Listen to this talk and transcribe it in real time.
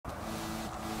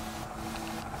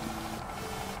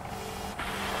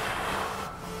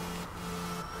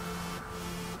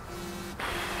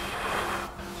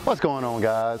What's going on,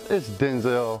 guys? It's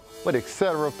Denzel with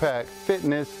Etcetera Pack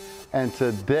Fitness, and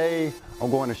today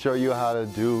I'm going to show you how to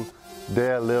do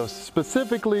deadlifts,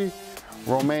 specifically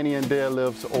Romanian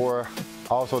deadlifts, or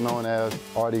also known as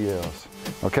RDLs.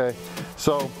 Okay,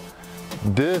 so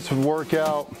this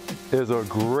workout is a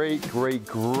great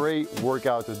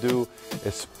workout to do,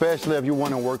 especially if you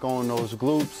want to work on those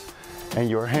glutes and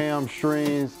your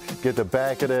hamstrings. Get the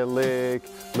back of that leg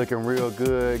looking real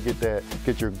good.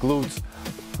 Get your glutes,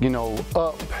 you know,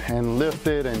 up and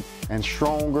lifted and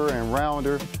stronger and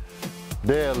rounder.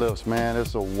 Deadlifts, man,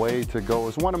 it's a way to go.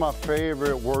 It's one of my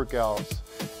favorite workouts,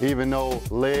 even though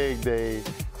leg day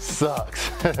sucks.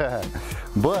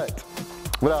 But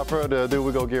without further ado,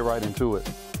 we're gonna get right into it.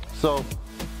 So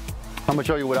I'm gonna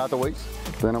show you without the weights,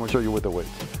 then I'm gonna show you with the weights.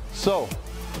 So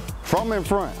from in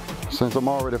front, since I'm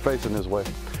already facing this way,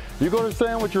 you're gonna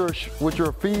stand with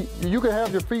your feet. You can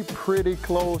have your feet pretty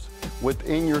close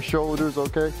within your shoulders,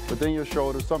 okay? Within your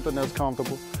shoulders, something that's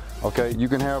comfortable, okay? You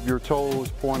can have your toes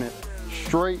pointed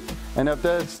straight, and if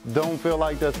that don't feel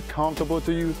like that's comfortable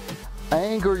to you,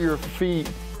 angle your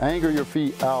feet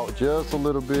out just a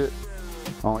little bit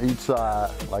on each side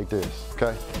like this,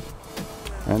 okay?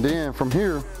 And then from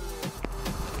here,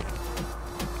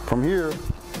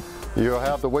 you'll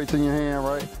have the weights in your hand,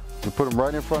 right? You put them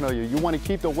right in front of you. You want to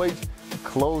keep the weights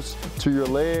close to your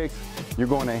legs. You're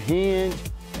going to hinge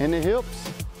in the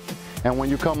hips, and when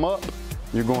you come up,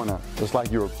 you're going to, it's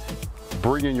like you're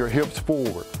bringing your hips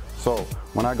forward. So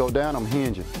when I go down, I'm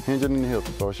hinging in the hips.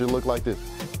 So it should look like this.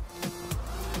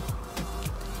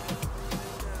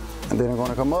 And then I'm going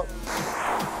to come up.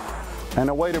 And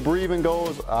the way the breathing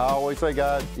goes, I always say,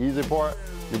 guys, easy part,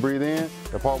 you breathe in.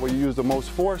 The part where you use the most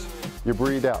force, you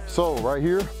breathe out. So right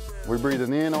here, we're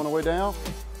breathing in on the way down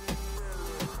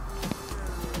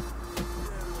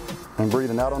and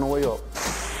breathing out on the way up.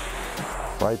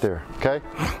 Right there, okay?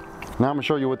 Now I'm gonna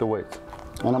show you with the weights.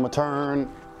 And I'm gonna turn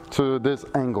to this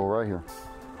angle right here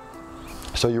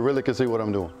so you really can see what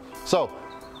I'm doing. So,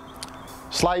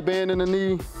 slight bend in the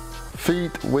knee,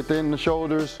 feet within the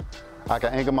shoulders. I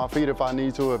can angle my feet if I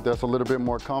need to, if that's a little bit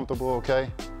more comfortable, okay?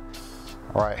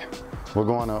 All right, we're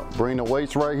gonna bring the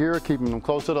weights right here, keeping them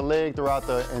close to the leg throughout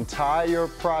the entire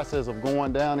process of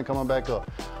going down and coming back up.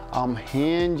 I'm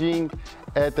hinging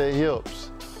at the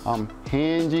hips. I'm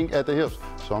hinging at the hips.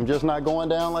 So I'm just not going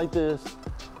down like this.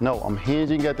 No, I'm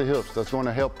hinging at the hips. That's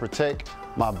gonna help protect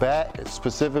my back,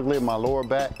 specifically my lower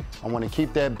back. I wanna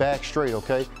keep that back straight,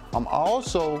 okay? I'm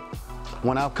also,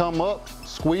 when I come up,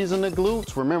 squeezing the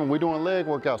glutes. Remember, we're doing leg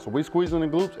workouts, so we're squeezing the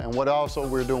glutes, and what also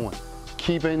we're doing?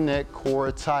 Keeping that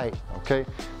core tight, okay?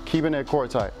 Keeping that core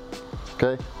tight,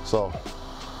 okay? So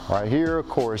right here,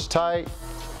 core is tight.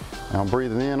 And I'm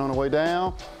breathing in on the way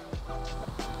down.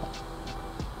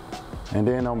 And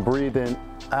then I'm breathing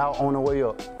out on the way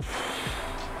up.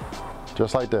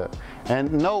 Just like that.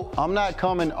 And no, I'm not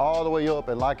coming all the way up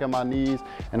and locking my knees,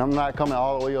 and I'm not coming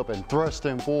all the way up and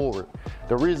thrusting forward.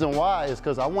 The reason why is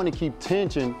because I want to keep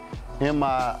tension in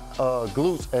my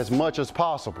glutes as much as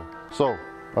possible. So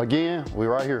again,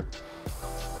 we're right here.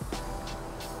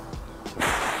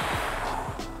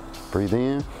 Breathe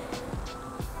in.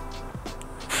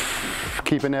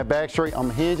 Keeping that back straight. I'm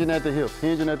hinging at the hips,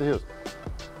 hinging at the hips.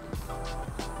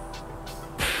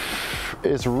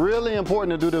 It's really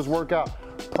important to do this workout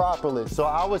properly. So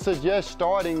I would suggest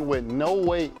starting with no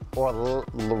weight or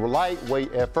light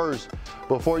weight at first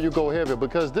before you go heavy,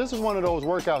 because this is one of those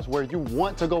workouts where you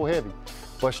want to go heavy.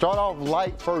 But start off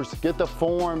light first, get the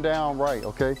form down right,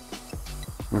 okay?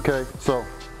 Okay, so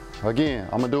again,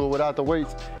 I'm gonna do it without the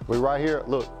weights. We're right here,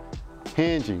 look,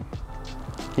 hinging,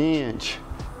 hinge,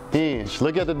 hinge.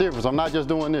 Look at the difference. I'm not just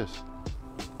doing this.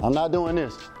 I'm not doing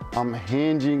this. I'm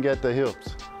hinging at the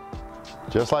hips.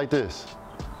 Just like this.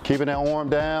 Keeping that arm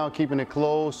down, keeping it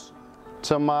close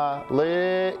to my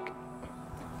leg.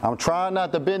 I'm trying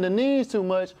not to bend the knees too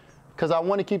much because I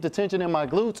want to keep the tension in my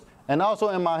glutes and also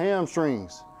in my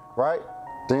hamstrings, right?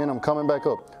 Then I'm coming back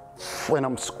up. And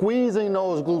I'm squeezing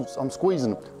those glutes. I'm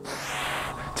squeezing them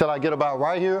till I get about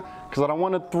right here, because I don't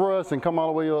want to thrust and come all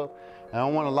the way up. And I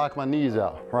don't want to lock my knees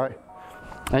out, right?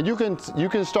 And you can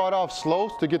start off slow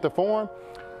to get the form,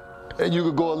 and you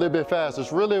could go a little bit fast.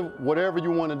 It's really whatever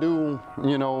you want to do,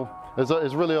 you know,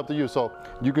 it's really up to you. So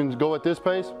you can go at this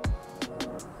pace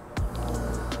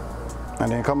and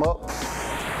then come up,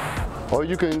 or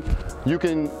you can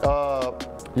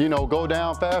you know, go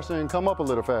down faster and come up a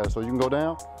little faster. So you can go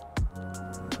down.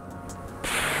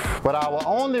 But I will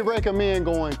only recommend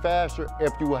going faster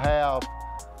if you have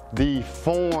the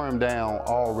form down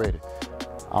already.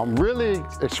 I'm really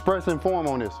expressing form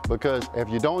on this because if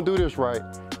you don't do this right,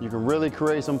 you can really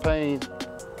create some pain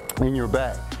in your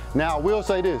back. Now, I will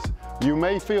say this, you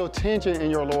may feel tension in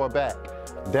your lower back.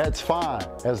 That's fine.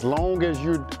 As long as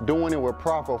you're doing it with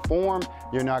proper form,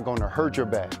 you're not gonna hurt your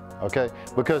back, okay?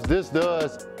 Because this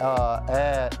does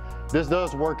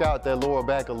work out that lower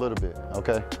back a little bit,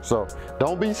 okay? So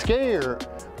don't be scared,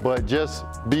 but just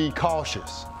be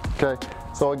cautious, okay?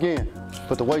 So again,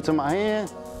 put the weights in my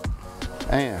hand,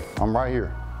 and I'm right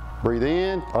here. Breathe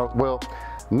in, well,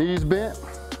 knees bent,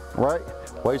 right?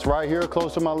 Weights right here,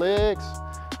 close to my legs,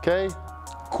 okay?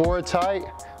 Core tight,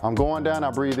 I'm going down, I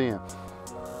breathe in.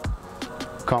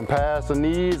 Come past the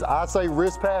knees. I say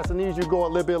wrist past the knees, you go a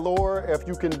little bit lower if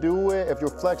you can do it, if you're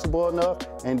flexible enough,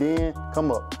 and then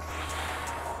come up,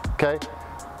 okay?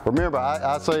 Remember,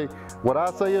 what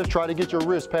I say is try to get your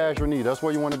wrist past your knee. That's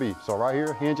where you want to be. So right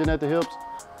here, hinging at the hips,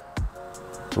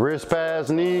 wrist past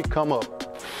knee, come up.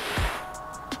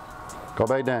 Go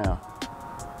back down.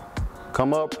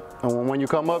 Come up, and when you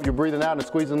come up, you're breathing out and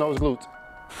squeezing those glutes.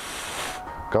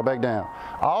 Go back down.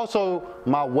 Also,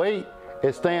 my weight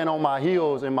is staying on my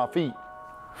heels and my feet.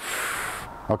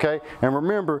 Okay? And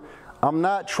remember, I'm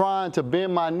not trying to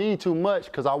bend my knee too much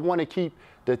because I want to keep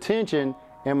the tension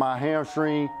in my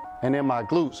hamstring and in my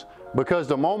glutes. Because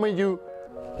the moment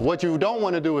what you don't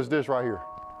want to do is this right here.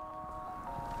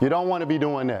 You don't want to be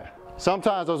doing that.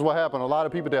 Sometimes that's what happens. A lot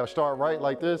of people, they'll start right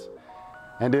like this,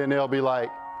 and then they'll be like,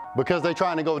 because they're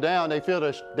trying to go down, they feel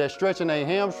that stretching their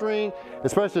hamstring,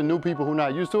 especially new people who are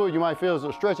not used to it, you might feel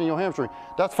a stretching your hamstring.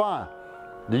 That's fine.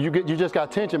 You just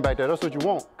got tension back there. That's what you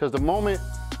want. Because the moment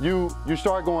you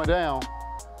start going down,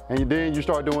 and then you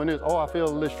start doing this, oh, I feel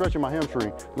a little stretch in my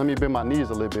hamstring. Let me bend my knees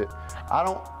a little bit.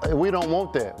 We don't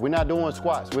want that. We're not doing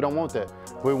squats. We don't want that.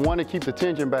 We want to keep the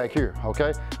tension back here,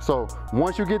 okay? So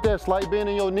once you get that slight bend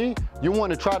in your knee, you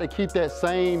want to try to keep that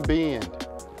same bend.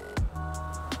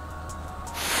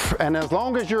 And as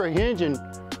long as you're hinging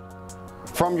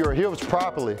from your hips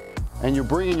properly and you're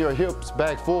bringing your hips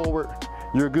back forward,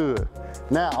 you're good.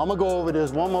 Now, I'm gonna go over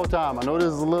this one more time. I know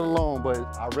this is a little long, but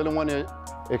I really want to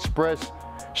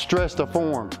stress the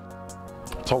form.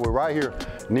 So we're right here,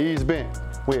 knees bent.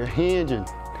 We're hinging,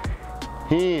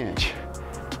 hinge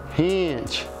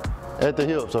at the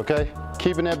hips, okay?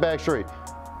 Keeping that back straight.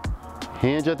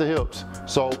 Hinge at the hips.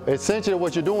 So essentially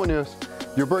what you're doing is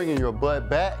you're bringing your butt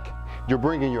back, you're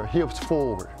bringing your hips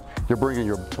forward. You're bringing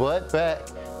your butt back,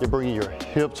 you're bringing your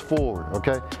hips forward,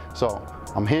 okay? So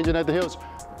I'm hinging at the hips,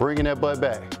 bringing that butt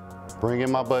back,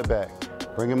 bringing my butt back,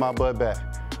 bringing my butt back,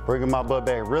 bringing my butt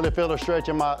back. Really feel the stretch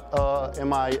in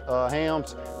my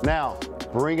hams. Now,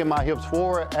 bringing my hips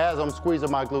forward as I'm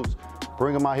squeezing my glutes.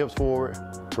 Bringing my hips forward,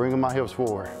 bringing my hips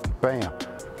forward. Bam.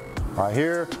 Right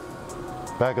here,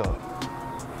 back up.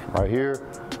 Right here,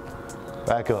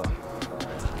 back up.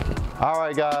 All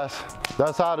right, guys,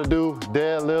 that's how to do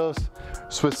deadlifts.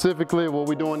 Specifically, what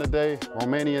we're doing today,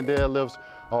 Romanian deadlifts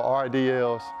or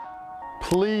RDLs.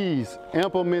 Please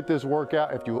implement this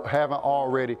workout if you haven't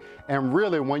already. And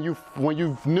really, when you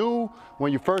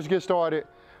first get started,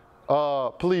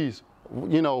 please,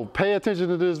 pay attention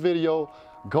to this video.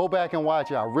 Go back and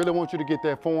watch it. I really want you to get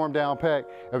that form down pat.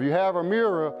 If you have a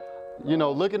mirror,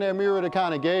 look in that mirror to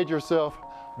kind of gauge yourself.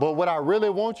 But what I really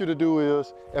want you to do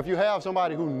is, if you have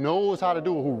somebody who knows how to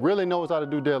do it, who really knows how to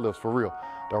do deadlifts for real,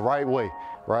 the right way,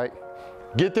 right?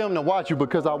 Get them to watch you,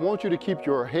 because I want you to keep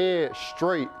your head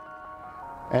straight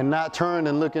and not turn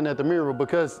and looking at the mirror,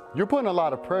 because you're putting a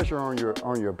lot of pressure on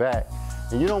your back.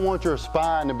 And you don't want your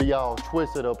spine to be all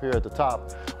twisted up here at the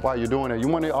top while you're doing it. You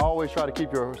want to always try to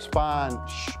keep your spine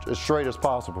as straight as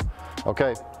possible,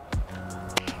 okay?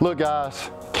 Look,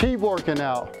 guys, keep working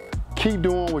out. Keep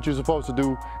doing what you're supposed to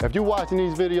do. If you're watching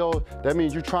these videos, that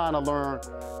means you're trying to learn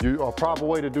a proper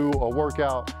way to do a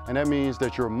workout, and that means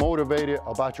that you're motivated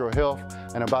about your health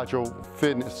and about your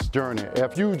fitness journey.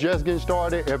 If you just getting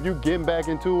started, if you getting back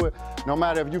into it, no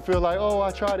matter if you feel like, oh, I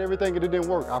tried everything and it didn't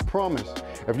work, I promise,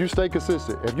 if you stay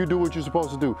consistent, if you do what you're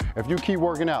supposed to do, if you keep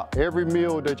working out, every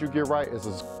meal that you get right is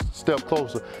a step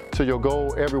closer to your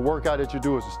goal. Every workout that you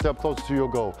do is a step closer to your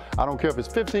goal. I don't care if it's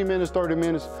 15 minutes, 30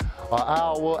 minutes, an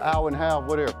hour, hour and a half,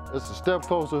 whatever. It's a step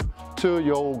closer to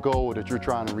your goal that you're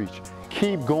trying to reach.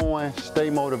 Keep going, stay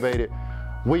motivated.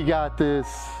 We got this.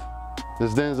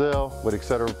 This is Denzel with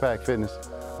Etcetera Pack Fitness.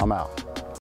 I'm out.